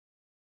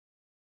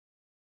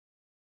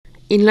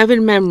in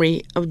loving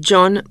memory of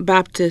John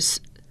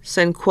Baptiste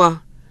St Croix,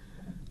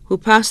 who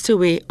passed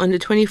away on the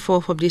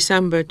 24th of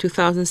December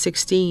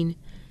 2016 and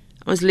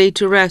was laid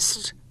to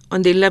rest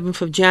on the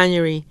 11th of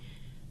January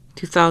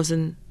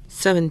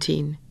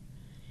 2017.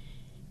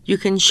 You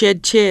can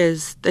shed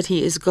tears that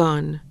he is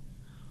gone,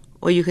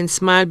 or you can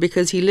smile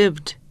because he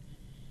lived.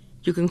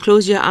 You can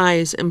close your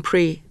eyes and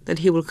pray that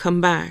he will come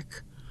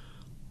back,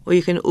 or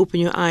you can open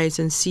your eyes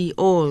and see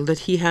all that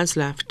he has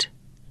left.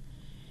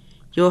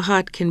 Your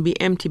heart can be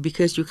empty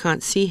because you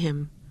can't see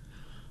him,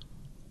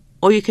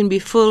 or you can be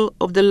full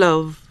of the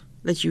love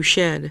that you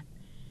shared.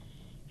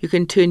 You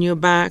can turn your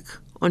back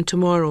on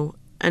tomorrow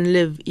and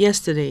live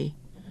yesterday,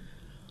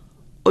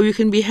 or you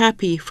can be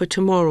happy for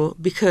tomorrow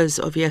because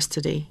of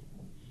yesterday.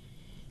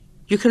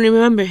 You can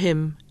remember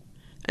him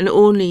and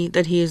only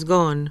that he is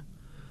gone,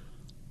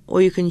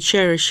 or you can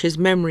cherish his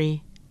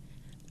memory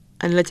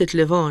and let it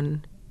live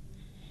on.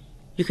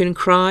 You can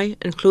cry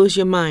and close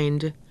your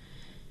mind,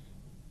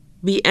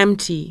 be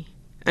empty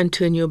and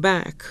turn your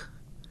back,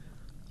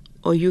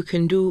 or you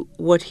can do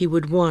what he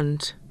would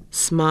want,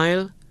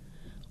 smile,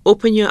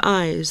 open your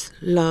eyes,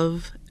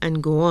 love,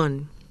 and go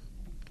on.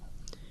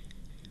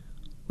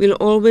 We'll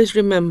always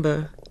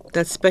remember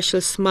that special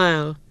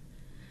smile,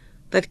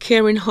 that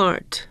caring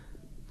heart,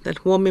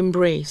 that warm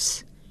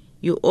embrace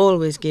you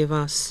always gave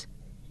us.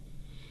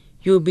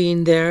 You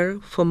being there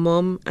for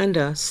Mom and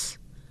us,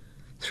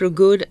 through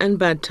good and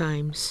bad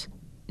times,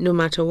 no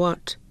matter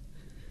what.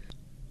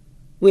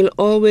 We'll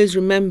always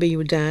remember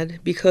you, Dad,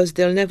 because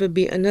there'll never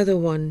be another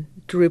one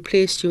to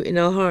replace you in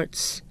our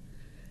hearts,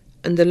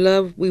 and the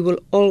love we will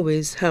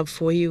always have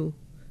for you.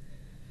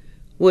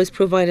 Was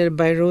provided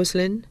by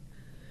Rosalind,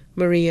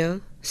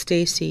 Maria,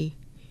 Stacy,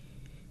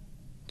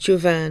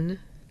 Jovan,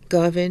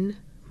 Gavin,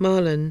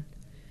 Marlon,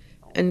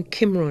 and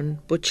Kimron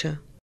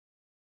Butcher.